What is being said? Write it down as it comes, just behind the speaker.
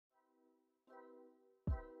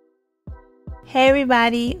Hey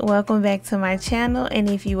everybody, welcome back to my channel, and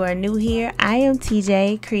if you are new here, I am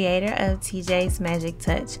TJ, creator of TJ's Magic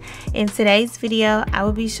Touch. In today's video, I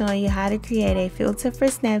will be showing you how to create a filter for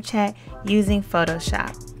Snapchat using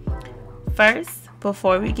Photoshop. First,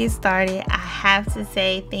 before we get started, I have to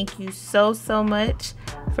say thank you so much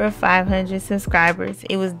for 500 subscribers.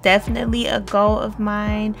 It was definitely a goal of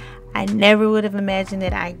mine. I never would have imagined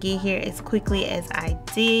that I'd get here as quickly as I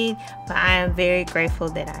did, but I am very grateful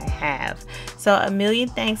that I have. So a million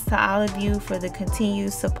thanks to all of you for the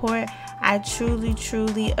continued support. I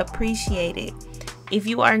truly appreciate it. If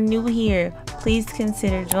you are new here, please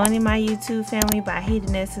consider joining my YouTube family by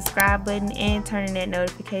hitting that subscribe button and turning that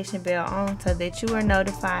notification bell on so that you are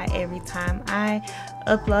notified every time I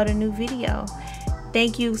upload a new video.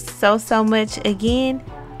 Thank you so much again,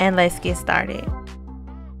 and let's get started.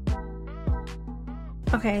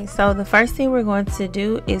 Okay, so the first thing we're going to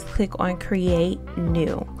do is click on Create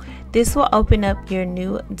New. This will open up your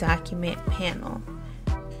new document panel.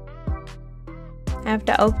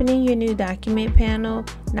 After opening your new document panel,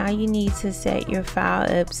 now you need to set your file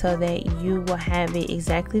up so that you will have it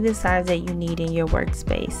exactly the size that you need in your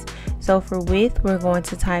workspace. So for width, we're going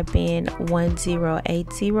to type in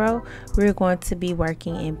 1080. We're going to be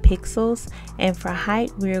working in pixels, and for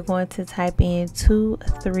height, we're going to type in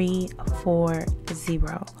 2340.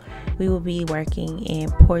 We will be working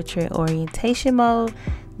in portrait orientation mode,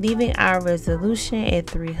 leaving our resolution at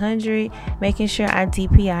 300, making sure our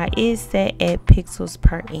DPI is set at pixels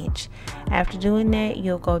per inch. After doing that,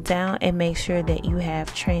 you'll go down and make sure that you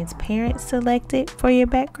have transparent selected for your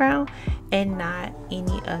background and not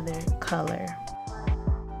any other color.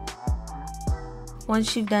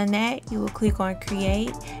 Once you've done that, you will click on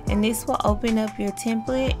Create, and this will open up your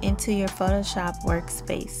template into your Photoshop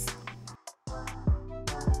workspace.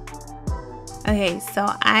 Okay, so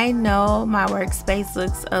I know my workspace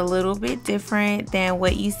looks a little bit different than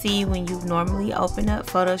what you see when you normally open up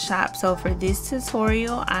Photoshop. So for this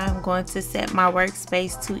tutorial, I'm going to set my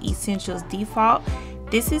workspace to Essentials Default.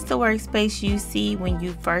 This is the workspace you see when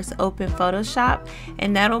you first open Photoshop,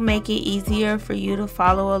 and that'll make it easier for you to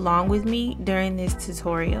follow along with me during this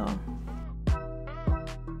tutorial.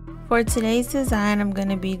 For today's design, I'm going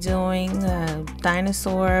to be doing a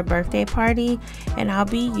dinosaur birthday party, and I'll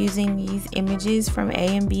be using these images from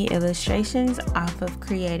A&B Illustrations off of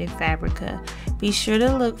Creative Fabrica. Be sure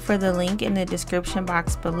to look for the link in the description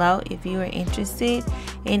box below if you are interested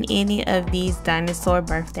in any of these dinosaur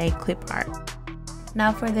birthday clip art.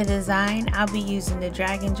 Now for the design, I'll be using the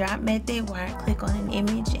drag and drop method, where I click on an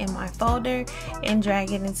image in my folder and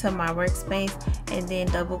drag it into my workspace, and then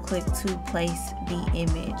double click to place the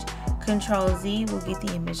image. Control Z will get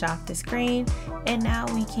the image off the screen, and now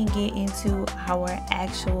we can get into our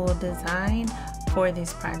actual design for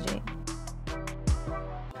this project.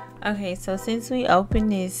 Okay, so since we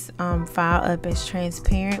opened this file up as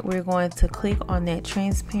transparent, we're going to click on that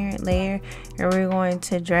transparent layer, and we're going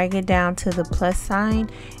to drag it down to the plus sign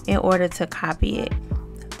in order to copy it.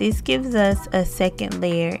 This gives us a second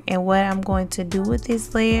layer, and what I'm going to do with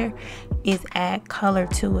this layer is add color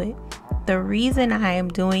to it. The reason I am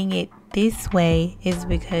doing it this way is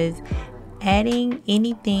because adding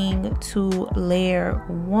anything to layer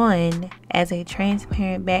 1 as a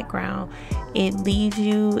transparent background, it leaves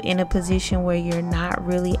you in a position where you're not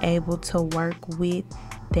really able to work with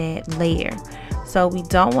that layer. So we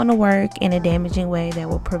don't want to work in a damaging way that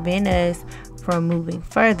will prevent us from moving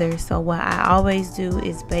further. So what I always do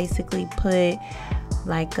is basically put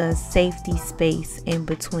like a safety space in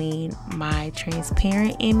between my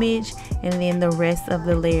transparent image and then the rest of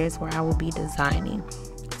the layers where I will be designing.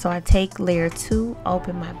 So I take layer 2,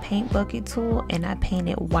 open my paint bucket tool, and I paint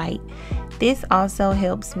it white. This also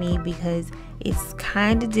helps me because it's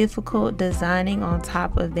kind of difficult designing on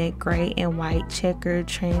top of that gray and white checkered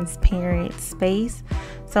transparent space.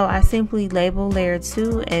 So I simply label layer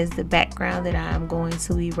 2 as the background that I'm going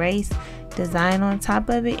to erase, design on top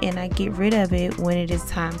of it, and I get rid of it when it is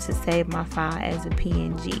time to save my file as a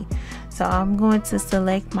PNG. So I'm going to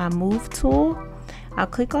select my move tool. I'll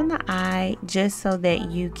click on the eye just so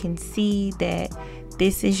that you can see that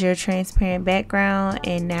this is your transparent background,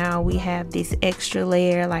 and now we have this extra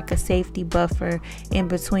layer like a safety buffer in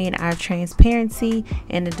between our transparency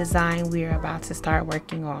and the design we're about to start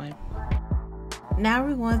working on. Now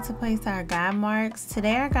we're going to place our guide marks.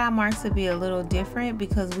 Today our guide marks will be a little different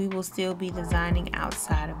because we will still be designing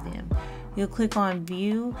outside of them. You'll click on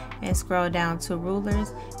View and scroll down to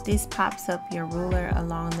Rulers. This pops up your ruler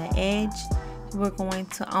along the edge. We're going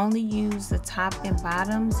to only use the top and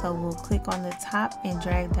bottom, so we'll click on the top and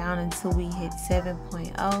drag down until we hit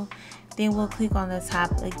 7.0. Then we'll click on the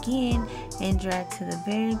top again and drag to the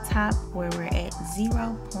very top where we're at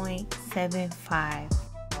 0.75.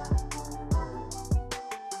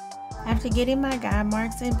 After getting my guide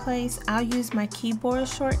marks in place, I'll use my keyboard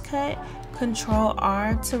shortcut Control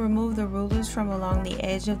R to remove the rulers from along the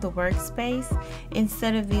edge of the workspace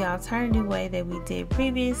instead of the alternative way that we did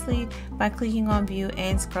previously by clicking on view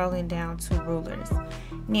and scrolling down to rulers.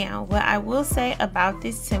 Now, what I will say about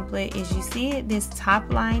this template is you see at this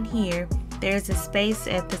top line here, there's a space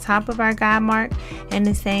at the top of our guide mark and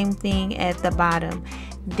the same thing at the bottom.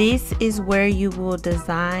 This is where you will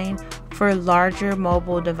design for larger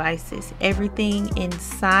mobile devices. Everything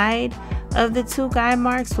inside of the two guide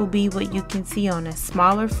marks will be what you can see on a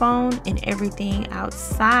smaller phone, and everything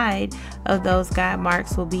outside of those guide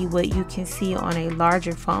marks will be what you can see on a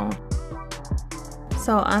larger phone.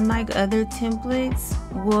 So unlike other templates,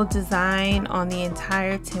 we'll design on the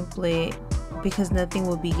entire template because nothing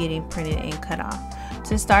will be getting printed and cut off.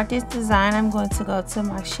 To start this design, I'm going to go to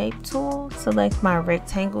my shape tool, select my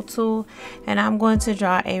rectangle tool, and I'm going to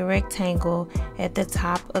draw a rectangle at the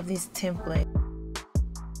top of this template.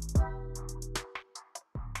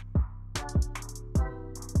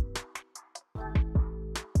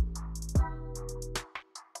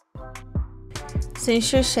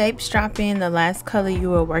 Since your shapes drop in the last color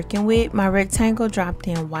you were working with, my rectangle dropped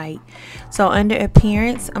in white. So under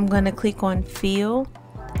appearance, I'm going to click on fill,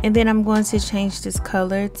 and then I'm going to change this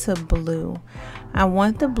color to blue. I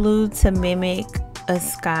want the blue to mimic a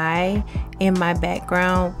sky in my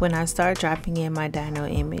background when I start dropping in my dino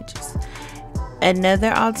images.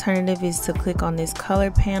 Another alternative is to click on this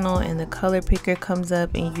color panel and the color picker comes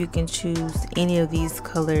up and you can choose any of these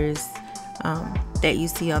colors that you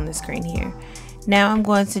see on the screen here. Now I'm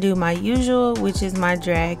going to do my usual, which is my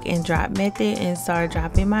drag and drop method, and start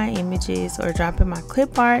dropping my images or dropping my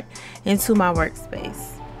clip art into my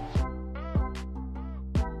workspace.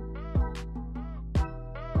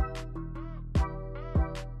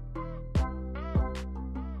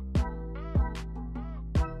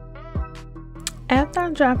 After I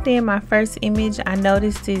dropped in my first image, I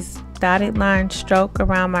noticed this dotted line stroke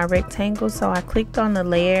around my rectangle, so I clicked on the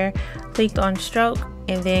layer, clicked on stroke,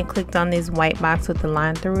 and then clicked on this white box with the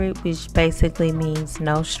line through it, which basically means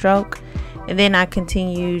no stroke. And then I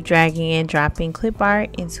continue dragging and dropping clip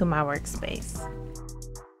art into my workspace.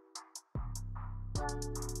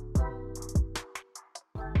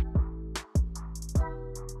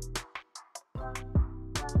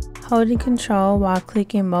 Holding Control while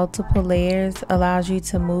clicking multiple layers allows you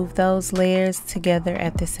to move those layers together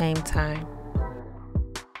at the same time.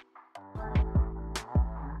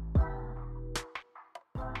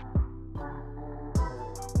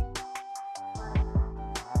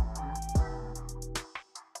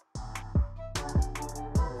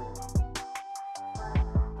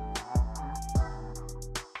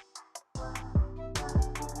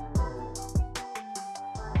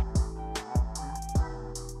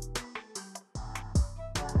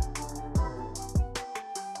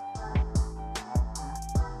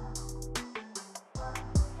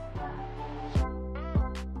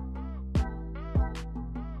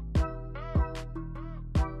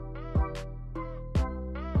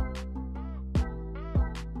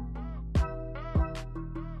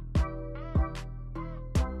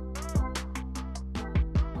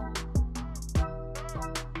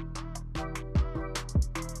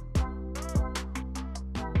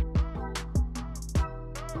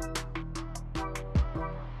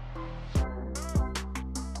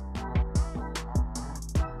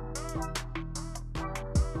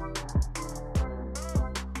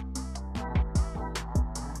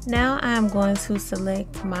 Now I'm going to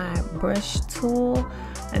select my brush tool,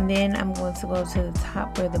 and then I'm going to go to the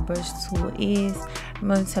top where the brush tool is. I'm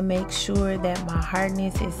going to make sure that my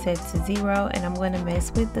hardness is set to 0, and I'm going to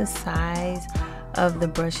mess with the size of the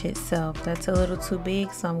brush itself. That's a little too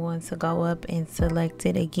big, so I'm going to go up and select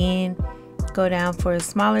it again, go down for a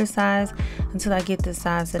smaller size until I get the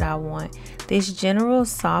size that I want. This general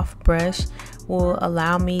soft brush will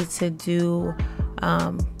allow me to do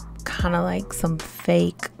kind of like some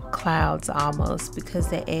fake clouds almost, because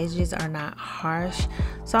the edges are not harsh.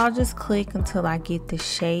 So I'll just click until I get the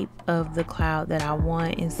shape of the cloud that I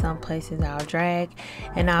want. In some places I'll drag,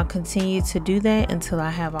 and I'll continue to do that until I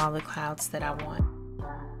have all the clouds that I want.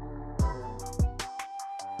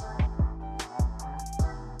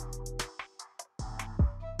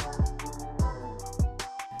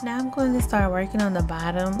 Now I'm going to start working on the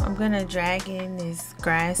bottom. I'm going to drag in this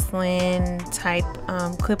grassland type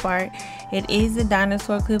clip art. It is a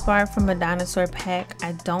dinosaur clip art from a dinosaur pack.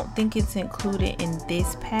 I don't think it's included in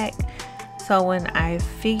this pack, so So when I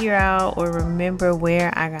figure out or remember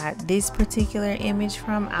where I got this particular image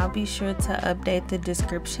from, I'll be sure to update the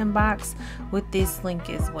description box with this link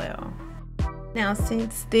as well. Now,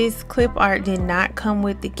 since this clip art did not come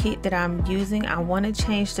with the kit that I'm using, I want to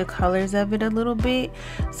change the colors of it a little bit.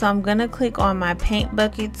 So I'm going to click on my paint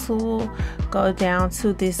bucket tool, go down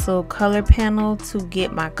to this little color panel to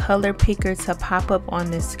get my color picker to pop up on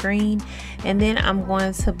the screen. And then I'm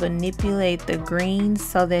going to manipulate the greens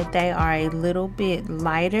so that they are a little bit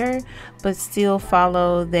lighter, but still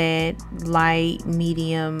follow that light,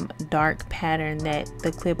 medium, dark pattern that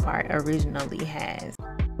the clip art originally has.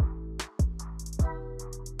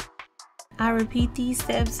 I repeat these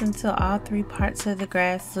steps until all 3 parts of the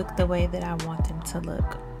grass look the way that I want them to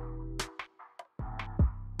look.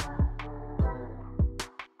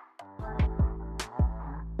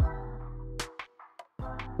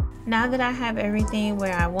 Now that I have everything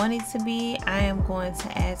where I want it to be, I am going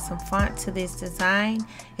to add some font to this design.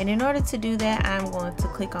 And in order to do that, I'm going to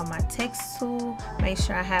click on my text tool, make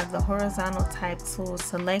sure I have the horizontal type tool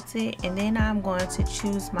selected, and then I'm going to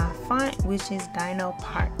choose my font, which is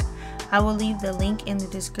Dinosaur. I will leave the link in the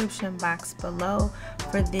description box below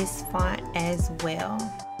for this font as well.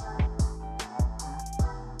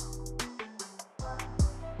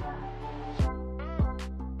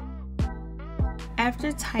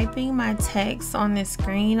 After typing my text on the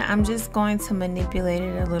screen, I'm just going to manipulate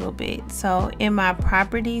it a little bit. So in my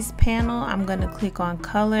properties panel, I'm going to click on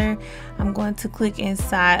color. I'm going to click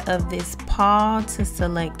inside of this paw to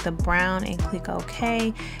select the brown and click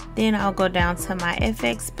OK. Then I'll go down to my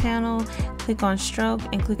FX panel, click on stroke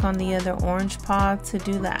and click on the other orange paw to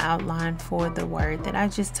do the outline for the word that I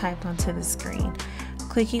just typed onto the screen.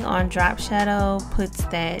 Clicking on drop shadow puts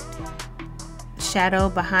that shadow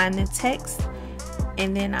behind the text.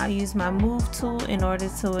 And then I'll use my move tool in order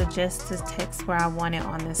to adjust the text where I want it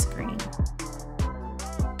on the screen.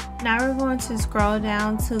 Now we're going to scroll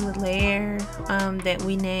down to the layer that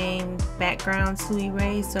we named background to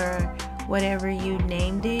erase, or whatever you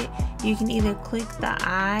named it. You can either click the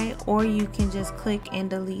eye or you can just click and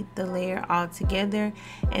delete the layer altogether,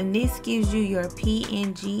 and this gives you your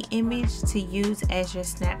PNG image to use as your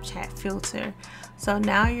Snapchat filter. So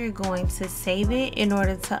now you're going to save it in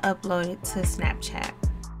order to upload it to Snapchat.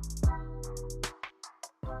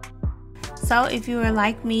 So if you are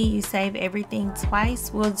like me, you save everything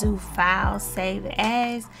twice. We'll do File, Save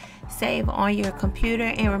As, save on your computer.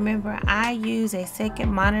 And remember, I use a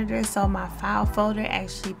second monitor, so my file folder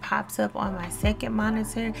actually pops up on my second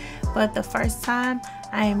monitor. But the first time,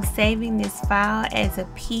 I am saving this file as a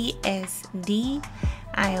PSD.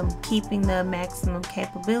 I am keeping the maximum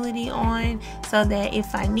capability on so that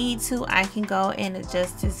if I need to, I can go and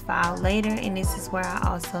adjust this file later, and this is where I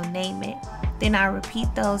also name it. Then I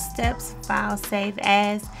repeat those steps, File, Save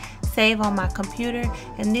As, save on my computer,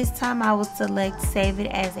 and this time I will select Save it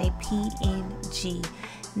as a PNG.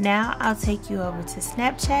 Now I'll take you over to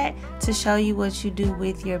Snapchat to show you what you do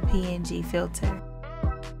with your PNG filter.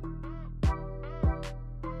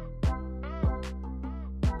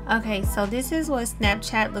 Okay, so this is what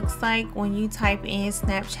Snapchat looks like when you type in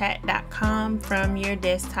snapchat.com from your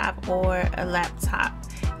desktop or a laptop.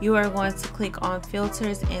 You are going to click on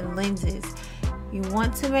filters and lenses. You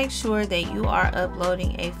want to make sure that you are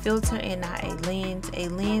uploading a filter and not a lens. A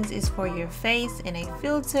lens is for your face and a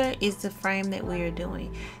filter is the frame that we are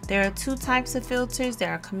doing. There are 2 types of filters.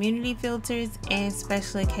 There are community filters and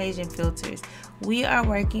special occasion filters. We are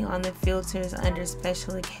working on the filters under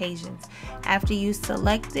special occasions. After you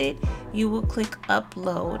select it, you will click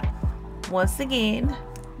upload. Once again,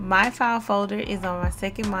 my file folder is on my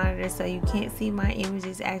second monitor, so you can't see my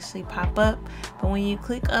images actually pop up, but when you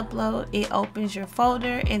click upload, it opens your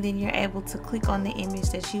folder and then you're able to click on the image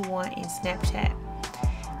that you want in Snapchat.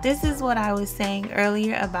 This is what I was saying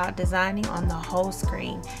earlier about designing on the whole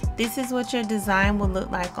screen. This is what your design will look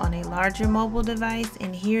like on a larger mobile device,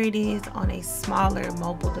 and here it is on a smaller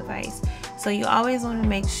mobile device. So you always want to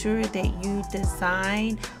make sure that you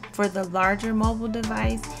design for the larger mobile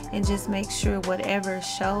device and just make sure whatever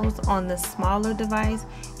shows on the smaller device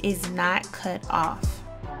is not cut off.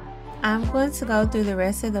 I'm going to go through the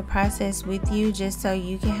rest of the process with you just so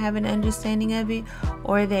you can have an understanding of it,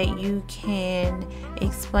 or that you can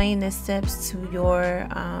explain the steps to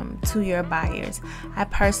your buyers. I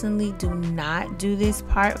personally do not do this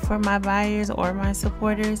part for my buyers or my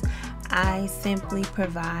supporters. I simply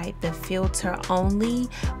provide the filter only,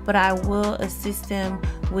 but I will assist them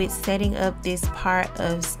with setting up this part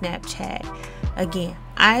of Snapchat. Again,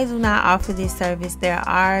 I do not offer this service. There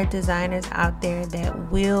are designers out there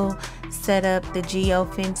that will set up the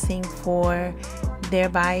geofencing for their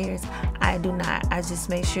buyers. I do not. I just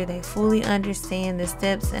make sure they fully understand the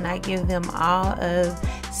steps, and I give them all of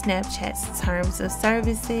Snapchat's terms of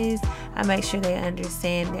services. I make sure they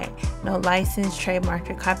understand that no licensed, trademark,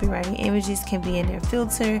 or copyrighted images can be in their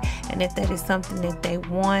filter, and if that is something that they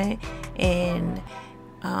want and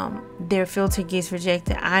their filter gets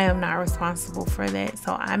rejected, I am not responsible for that.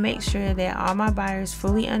 So I make sure that all my buyers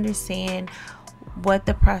fully understand what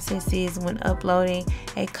the process is when uploading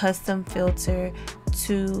a custom filter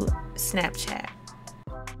to Snapchat.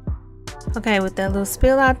 Okay, with that little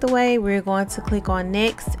spill out the way, we're going to click on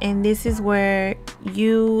next, and this is where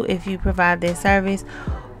you, if you provide their service,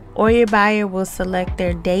 or your buyer will select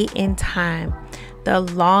their date and time. The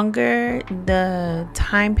longer the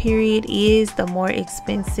time period is, the more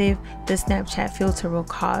expensive the Snapchat filter will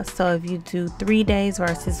cost. So if you do 3 days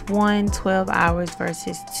versus 1, 12 hours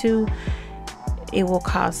versus 2, it will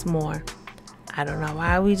cost more. I don't know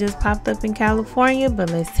why we just popped up in California, but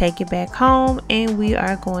let's take it back home, and we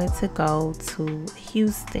are going to go to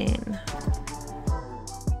Houston.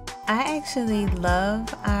 I actually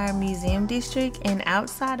love our museum district, and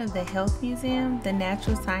outside of the health museum, the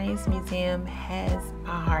natural science museum has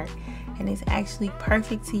my heart, and it's actually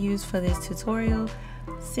perfect to use for this tutorial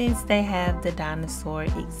since they have the dinosaur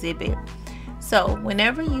exhibit. So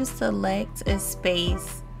whenever you select a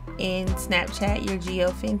space in Snapchat, your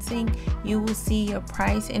geofencing, you will see your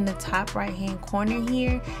price in the top right hand corner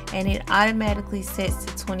here, and it automatically sets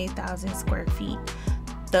to 20,000 square feet.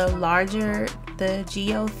 The larger the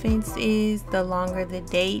geofence is, the longer the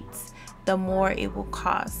dates, the more it will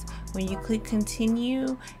cost. When you click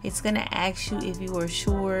continue, it's going to ask you if you are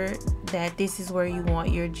sure that this is where you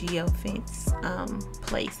want your geofence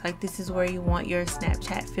placed. Like, this is where you want your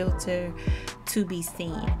Snapchat filter to be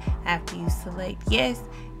seen. After you select yes,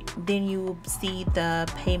 then you will see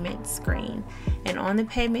the payment screen, and on the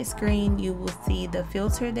payment screen you will see the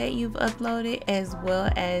filter that you've uploaded as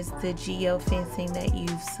well as the geofencing that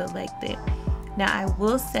you've selected. Now I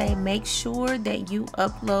will say, make sure that you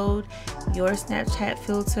upload your Snapchat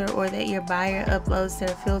filter, or that your buyer uploads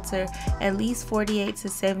their filter at least 48 to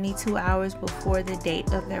 72 hours before the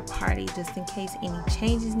date of their party, just in case any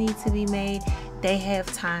changes need to be made. They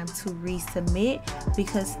have time to resubmit,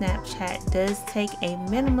 because Snapchat does take a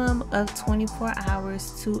minimum of 24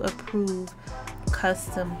 hours to approve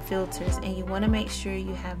custom filters, and you want to make sure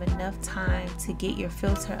you have enough time to get your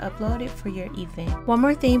filter uploaded for your event. One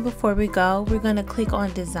more thing before we go, we're going to click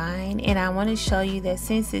on design, and I want to show you that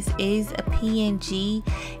since this is a PNG,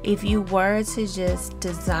 if you were to just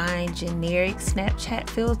design generic Snapchat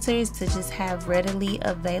filters to just have readily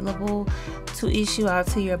available to issue out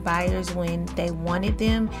to your buyers when they wanted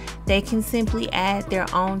them, they can simply add their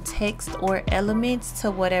own text or elements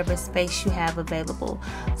to whatever space you have available.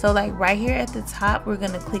 So like right here at the top, we're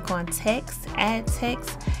going to click on text, add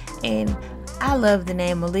text, and I love the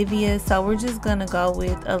name Olivia, so we're just going to go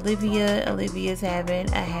with Olivia. Olivia's having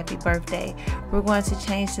a happy birthday. We're going to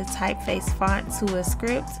change the typeface font to a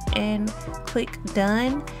script and click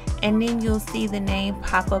done, and then you'll see the name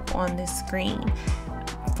pop up on the screen.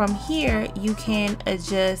 From here, you can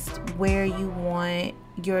adjust where you want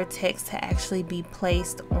your text to actually be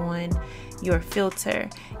placed on your filter.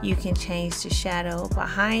 You can change the shadow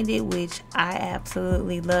behind it, which I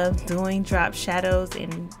absolutely love doing, drop shadows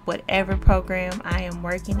in whatever program I am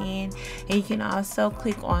working in. And you can also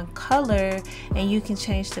click on color, and you can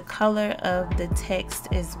change the color of the text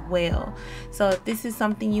as well. So if this is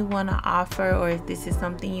something you want to offer, or if this is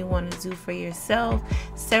something you want to do for yourself,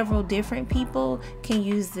 several different people can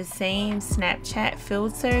use the same Snapchat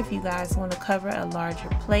filter if you guys want to cover a larger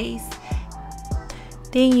place.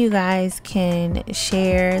 Then you guys can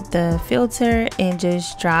share the filter and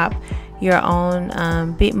just drop your own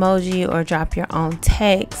Bitmoji or drop your own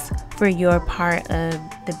text for your part of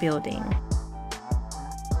the building.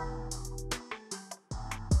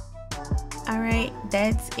 Alright,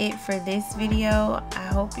 that's it for this video. I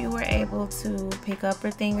hope you were able to pick up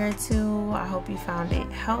a thing or two. I hope you found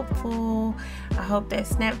it helpful. I hope that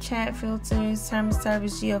Snapchat filters, terms of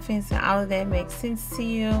service, geofencing, all of that makes sense to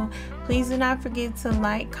you. Please do not forget to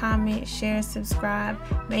like, comment, share, subscribe.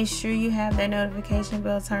 Make sure you have that notification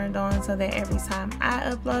bell turned on so that every time I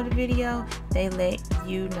upload a video, they let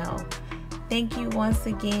you know. Thank you once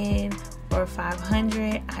again for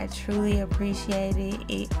 500. I truly appreciate it.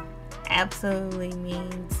 It absolutely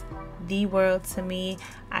means the world to me.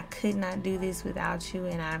 I could not do this without you,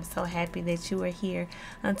 and I'm so happy that you are here.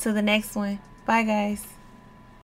 Until the next one, bye guys.